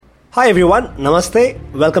Hi everyone, Namaste.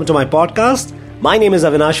 Welcome to my podcast. My name is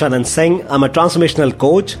Avinash Anand Singh. I'm a transformational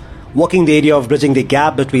coach working the area of bridging the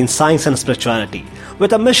gap between science and spirituality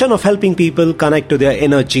with a mission of helping people connect to their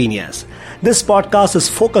inner genius. This podcast is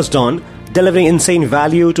focused on delivering insane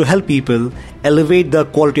value to help people elevate the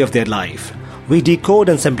quality of their life. We decode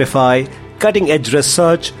and simplify cutting-edge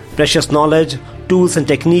research, precious knowledge, tools and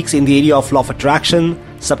techniques in the area of law of attraction,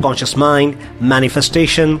 subconscious mind,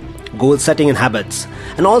 manifestation, goal setting and habits,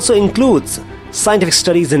 and also includes scientific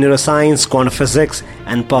studies in neuroscience, quantum physics,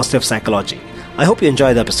 and positive psychology. I hope you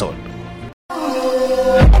enjoy the episode.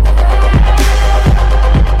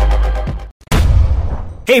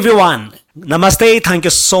 Hey everyone, Namaste. Thank you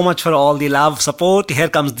so much for all the love, support. Here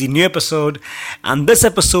comes the new episode, and this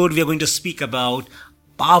episode we are going to speak about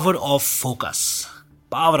power of focus.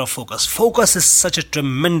 Power of focus. Focus is such a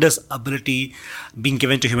tremendous ability being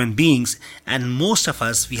given to human beings, and most of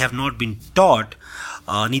us, we have not been taught,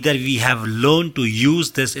 neither we have learned to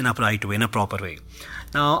use this in a right way, in a proper way.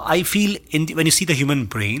 Now, I feel when you see the human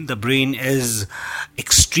brain, the brain is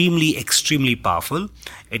extremely powerful.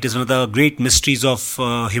 It is one of the great mysteries of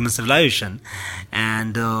human civilization.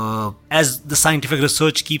 And as the scientific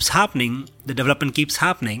research keeps happening, the development keeps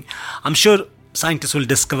happening, I'm sure scientists will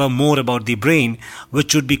discover more about the brain,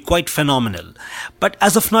 which would be quite phenomenal. But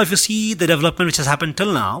as of now, if you see the development which has happened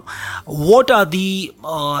till now, what are the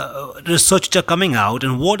research which are coming out,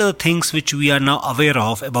 and what are the things which we are now aware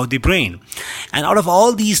of about the brain? And out of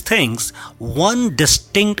all these things, one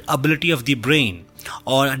distinct ability of the brain,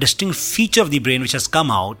 or a distinct feature of the brain which has come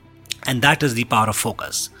out, and that is the power of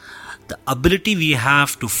focus. The ability we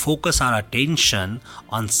have to focus our attention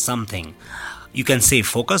on something. You can say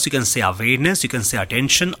focus, you can say awareness, you can say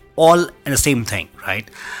attention, all in the same thing, right?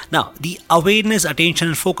 Now, the awareness, attention,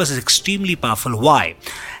 and focus is extremely powerful. Why?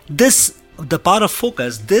 The power of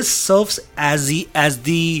focus, this serves as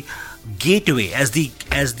the gateway, as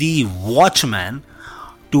the watchman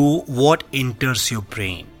to what enters your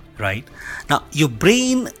brain, right? Now, your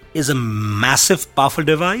brain is a massive, powerful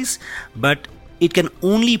device, but it can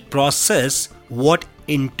only process what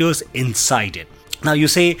enters inside it. Now you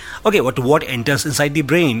say, okay, what enters inside the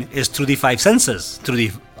brain is through the five senses, through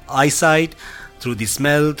the eyesight, through the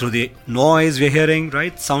smell, through the noise we're hearing,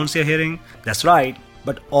 right? Sounds you're hearing. That's right.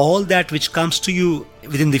 But all that which comes to you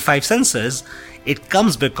within the five senses, it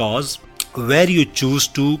comes because where you choose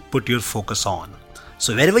to put your focus on.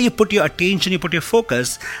 So wherever you put your attention, you put your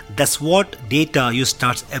focus, that's what data you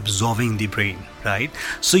start absorbing the brain, right?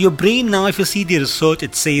 So your brain now, if you see the research,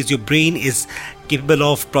 it says your brain is capable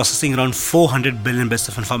of processing around 400 billion bits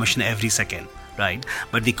of information every second, right?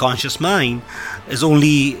 But the conscious mind is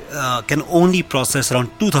can only process around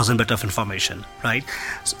 2000 bits of information, right?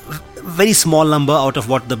 So very small number out of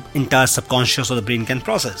what the entire subconscious or the brain can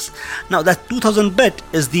process. Now that 2000 bit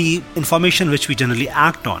is the information which we generally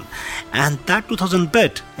act on, and that 2000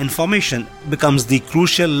 bit information becomes the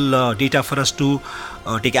crucial data for us to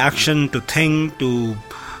take action, to think, to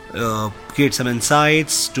create some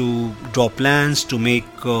insights, to draw plans, to make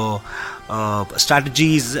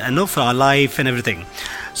strategies, for our life and everything.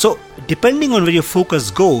 So depending on where your focus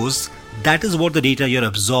goes, that is what the data you're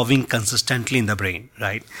absorbing consistently in the brain,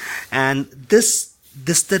 right? And this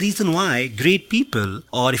is the reason why great people,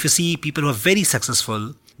 or if you see people who are very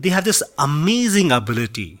successful, they have this amazing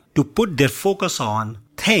ability to put their focus on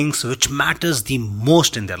things which matters the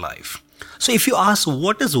most in their life. So if you ask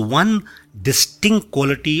what is one distinct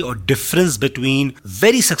quality or difference between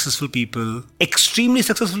very successful people, extremely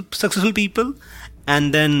successful people,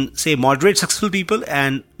 and then say moderate successful people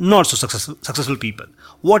and not so successful people,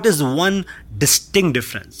 what is one distinct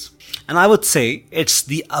difference? And I would say it's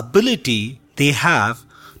the ability they have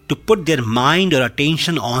to put their mind or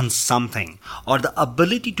attention on something, or the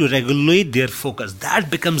ability to regulate their focus. That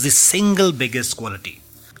becomes the single biggest quality.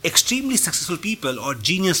 Extremely successful people or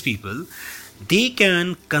genius people, they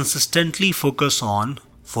can consistently focus on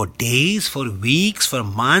for days, for weeks, for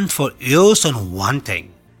months, for years on one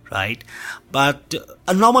thing, right? But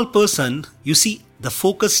a normal person, you see, the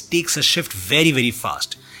focus takes a shift very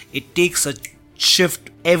fast. It takes a shift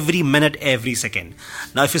every minute, every second.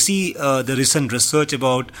 Now, if you see the recent research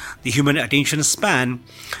about the human attention span,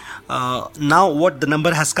 now what the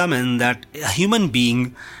number has come in, that a human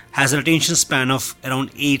being has an attention span of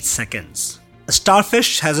around 8 seconds. A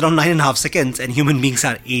starfish has around 9.5 seconds, and human beings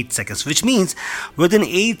are 8 seconds, which means within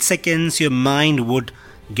 8 seconds your mind would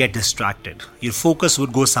get distracted. Your focus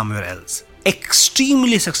would go somewhere else,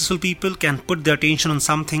 extremely successful people can put their attention on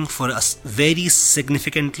something for a very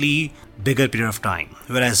significantly bigger period of time,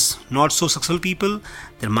 whereas not so successful people,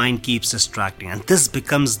 their mind keeps distracting, and this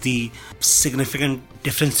becomes the significant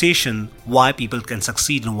differentiation why people can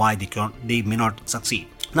succeed and why they may not succeed.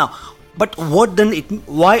 Now, but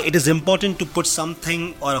why it is important to put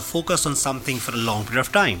something or a focus on something for a long period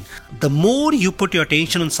of time? The more you put your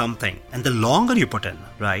attention on something and the longer you put in,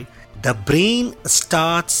 right, the brain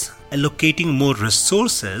starts allocating more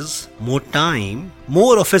resources, more time,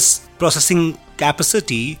 more of its processing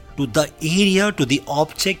capacity to the area, to the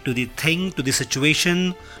object, to the thing, to the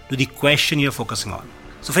situation, to the question you're focusing on.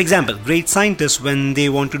 So for example, great scientists, when they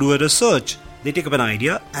want to do a research, they take up an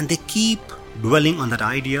idea and they keep dwelling on that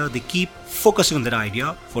idea, they keep focusing on that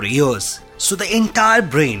idea for years. So the entire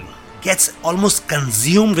brain gets almost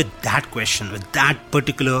consumed with that question, with that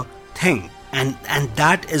particular thing. And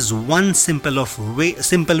that is one simple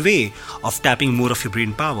way of tapping more of your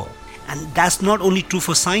brain power. And that's not only true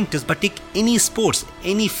for scientists, but take any sports,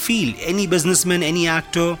 any field, any businessman, any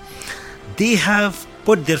actor. They have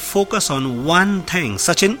put their focus on one thing.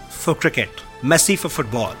 Sachin for cricket, Messi for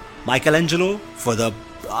football, Michelangelo for the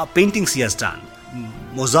paintings he has done,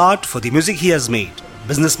 Mozart for the music he has made,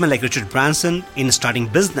 businessmen like Richard Branson in starting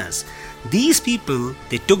business. These people,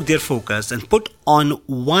 they took their focus and put on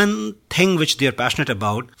one thing which they are passionate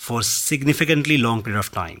about for significantly long period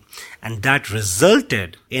of time. And that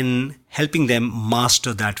resulted in helping them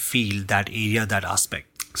master that field, that area, that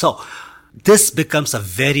aspect. So this becomes a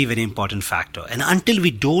very, very important factor. And until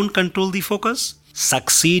we don't control the focus,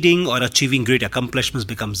 succeeding or achieving great accomplishments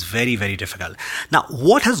becomes very, very difficult. Now,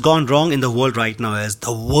 what has gone wrong in the world right now is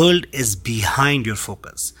the world is behind your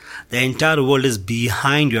focus. The entire world is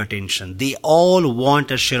behind your attention. They all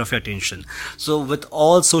want a share of your attention. So with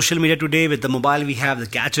all social media today, with the mobile we have, the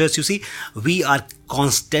gadgets, you see, we are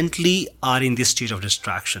constantly in this state of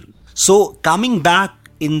distraction. So coming back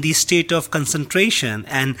in the state of concentration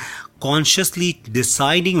and consciously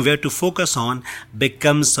deciding where to focus on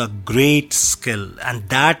becomes a great skill, and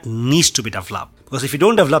that needs to be developed. Because if you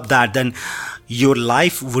don't develop that, then your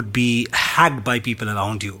life would be hacked by people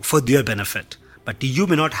around you for their benefit. But you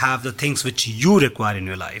may not have the things which you require in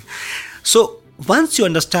your life. So once you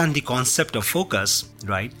understand the concept of focus,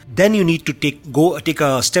 right, then you need to take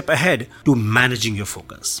a step ahead to managing your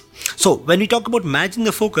focus. So when we talk about managing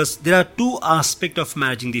the focus, there are two aspects of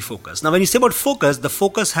managing the focus. Now when you say about focus, the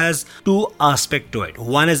focus has two aspects to it.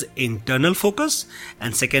 One is internal focus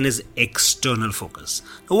and second is external focus.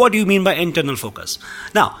 Now, what do you mean by internal focus?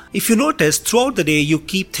 Now, if you notice, throughout the day you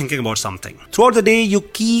keep thinking about something. Throughout the day you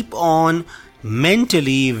keep on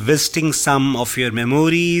mentally visiting some of your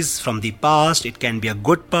memories from the past. It can be a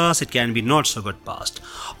good past, it can be not so good past.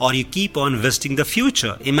 Or you keep on visiting the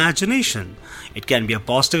future, imagination. It can be a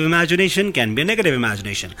positive imagination, can be a negative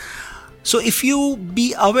imagination. So if you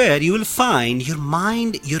be aware, you will find your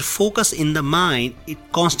mind, your focus in the mind, it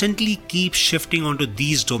constantly keeps shifting onto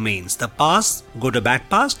these domains. The past, good or bad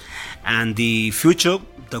past, and the future,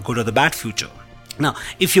 the good or the bad future. Now,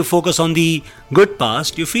 if you focus on the good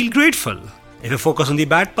past, you feel grateful. If you focus on the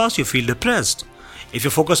bad past, you feel depressed. If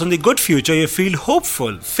you focus on the good future, you feel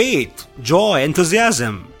hopeful, faith, joy,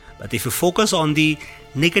 enthusiasm. But if you focus on the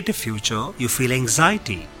negative future, you feel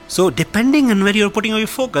anxiety. So depending on where you're putting your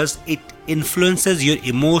focus, it influences your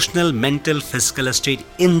emotional, mental, physical state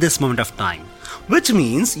in this moment of time. Which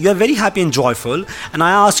means you are very happy and joyful, and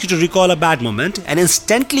I ask you to recall a bad moment, and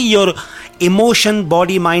instantly your emotion,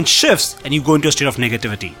 body, mind shifts and you go into a state of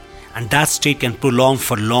negativity. And that state can prolong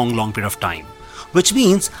for long period of time. Which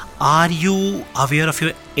means, are you aware of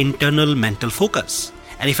your internal mental focus?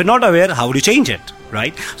 And if you're not aware, how would you change it,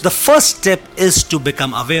 right? So the first step is to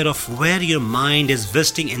become aware of where your mind is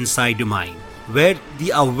visiting inside your mind, where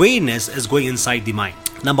the awareness is going inside the mind.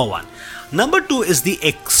 Number one. Number two is the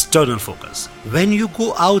external focus. When you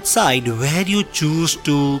go outside, where you choose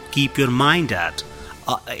to keep your mind at?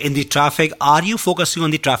 In the traffic, are you focusing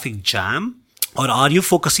on the traffic jam? Or are you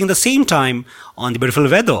focusing at the same time on the beautiful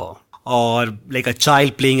weather? Or like a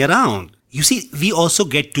child playing around? You see, we also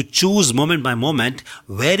get to choose moment by moment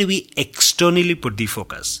where we externally put the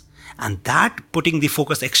focus. And that putting the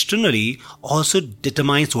focus externally also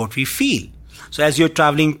determines what we feel. So as you're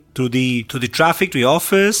traveling through the traffic to your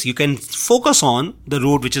office, you can focus on the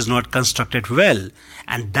road which is not constructed well.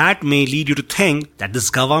 And that may lead you to think that this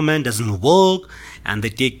government doesn't work and they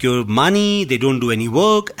take your money, they don't do any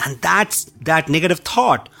work. And that negative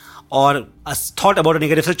thought or a thought about a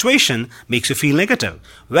negative situation makes you feel negative.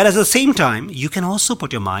 Whereas at the same time, you can also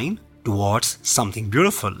put your mind towards something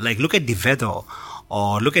beautiful. Like look at the weather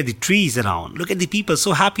or look at the trees around. Look at the people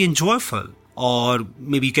so happy and joyful. Or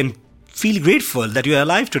maybe you can feel grateful that you are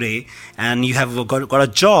alive today and you have got a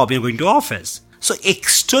job, you're going to office. So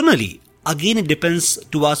externally, again, it depends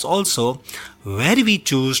to us also where we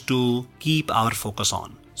choose to keep our focus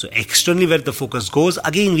on. So externally where the focus goes,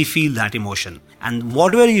 again we feel that emotion. And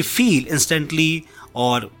whatever we feel instantly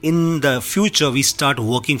or in the future, we start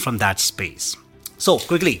working from that space. So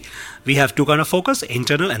quickly, we have two kinds of focus,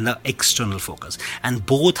 internal and the external focus. And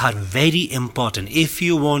both are very important if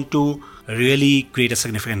you want to really create a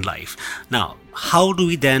significant life. Now, how do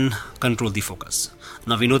we then control the focus?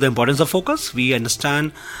 Now we know the importance of focus. We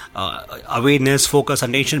understand awareness, focus,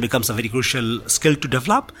 and attention becomes a very crucial skill to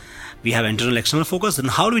develop. We have internal, external focus. Then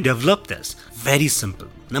how do we develop this? Very simple.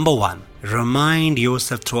 Number one, remind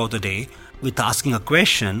yourself throughout the day with asking a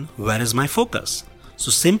question, where is my focus? So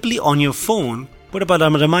simply on your phone, put up a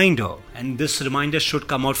reminder, and this reminder should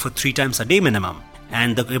come out for 3 times a day minimum.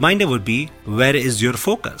 And the reminder would be, where is your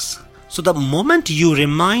focus? So the moment you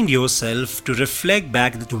remind yourself to reflect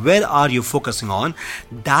back that where are you focusing on,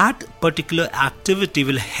 that particular activity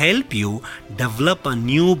will help you develop a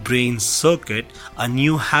new brain circuit, a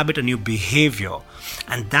new habit, a new behavior.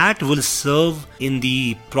 And that will serve in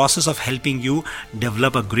the process of helping you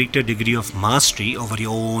develop a greater degree of mastery over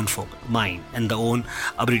your own mind and the own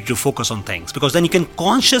ability to focus on things. Because then you can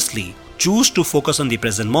consciously choose to focus on the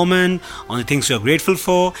present moment, on the things you're grateful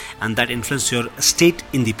for, and that influence your state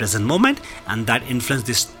in the present moment, and that influence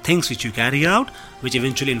these things which you carry out, which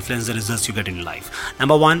eventually influence the results you get in life.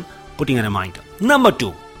 Number one, putting a reminder. Number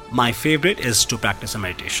two, my favorite is to practice a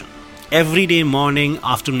meditation. Every day, morning,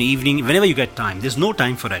 afternoon, evening, whenever you get time. There's no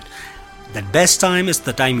time for it. The best time is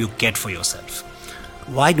the time you get for yourself.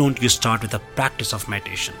 Why don't you start with a practice of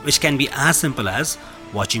meditation, which can be as simple as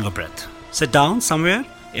watching your breath. Sit down somewhere.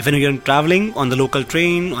 If you're traveling on the local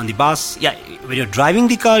train, on the bus, when you're driving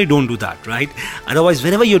the car, you don't do that, right? Otherwise,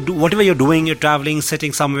 whenever whatever you're doing, you're traveling,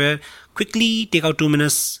 sitting somewhere, quickly take out 2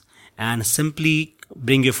 minutes and simply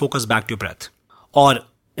bring your focus back to your breath or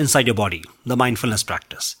inside your body, the mindfulness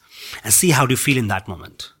practice. And see how do you feel in that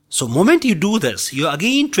moment. So moment you do this, you're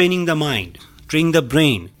again training the mind, training the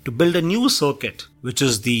brain to build a new circuit, which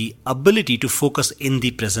is the ability to focus in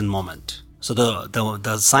the present moment. So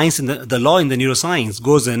the science in the law in the neuroscience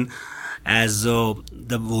goes in as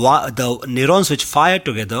the neurons which fire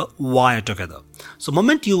together wire together. So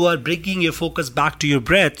moment you are bringing your focus back to your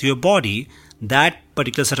breath, to your body, that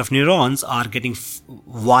particular set of neurons are getting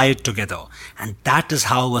wired together, and that is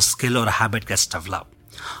how a skill or a habit gets developed.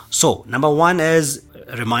 So, number one is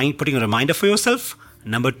putting a reminder for yourself.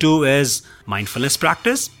 Number two is mindfulness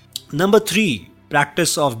practice. Number three,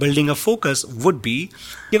 practice of building a focus would be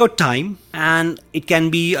take out time, and it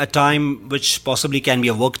can be a time which possibly can be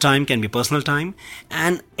a work time, can be personal time,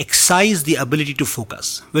 and exercise the ability to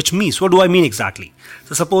focus. Which means, what do I mean exactly?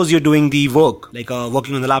 So, suppose you're doing the work, like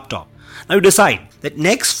working on the laptop. Now you decide that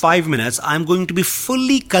next 5 minutes I'm going to be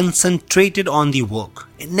fully concentrated on the work.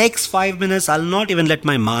 In next 5 minutes I'll not even let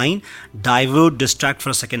my mind distract for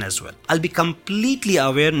a second as well. I'll be completely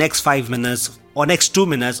aware next 5 minutes or next 2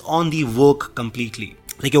 minutes on the work completely.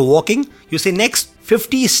 Like you're walking, you say next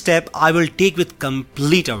 50 step I will take with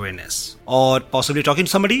complete awareness. Or possibly talking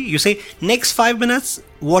to somebody, you say next 5 minutes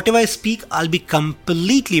whatever I speak I'll be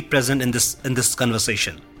completely present in this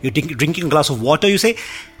conversation. You're drinking a glass of water, you say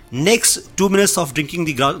next 2 minutes of drinking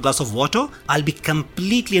the glass of water, I'll be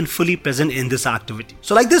completely and fully present in this activity.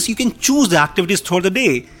 So like this, you can choose the activities throughout the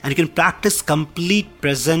day and you can practice complete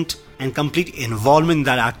present and complete involvement in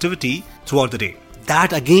that activity throughout the day.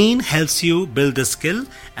 That again helps you build the skill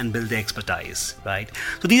and build the expertise, right?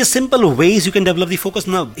 So these are simple ways you can develop the focus.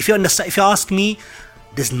 Now, if you ask me,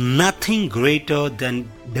 there's nothing greater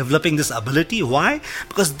than developing this ability. Why?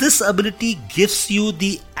 Because this ability gives you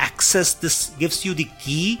the access, this gives you the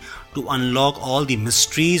key to unlock all the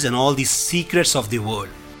mysteries and all the secrets of the world,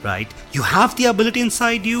 right? You have the ability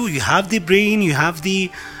inside you, you have the brain, you have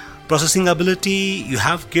the processing ability, you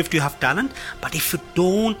have gift, you have talent. But if you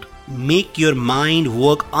don't make your mind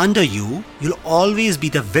work under you, you'll always be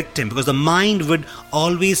the victim, because the mind would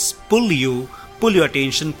always pull your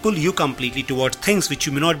attention, pull you completely towards things which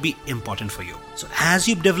you may not be important for you. So as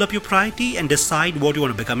you develop your priority and decide what you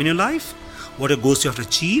want to become in your life, what are goals you have to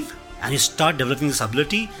achieve, and you start developing this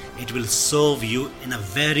ability, it will serve you in a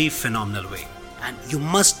very phenomenal way. And you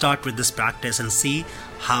must start with this practice and see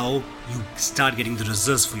how you start getting the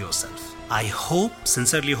results for yourself. I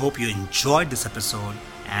sincerely hope you enjoyed this episode,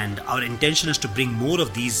 and our intention is to bring more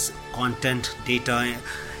of these content, data,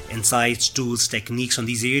 insights, tools, techniques on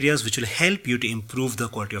these areas which will help you to improve the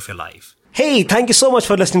quality of your life. Hey, thank you so much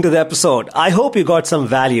for listening to the episode. I hope you got some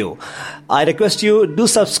value. I request you do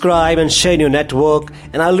subscribe and share in your network,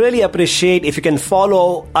 and I'll really appreciate if you can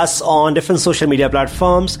follow us on different social media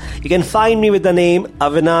platforms. You can find me with the name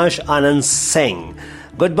Avinash Anand Singh.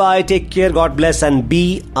 Goodbye, take care, God bless, and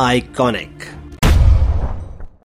be iconic.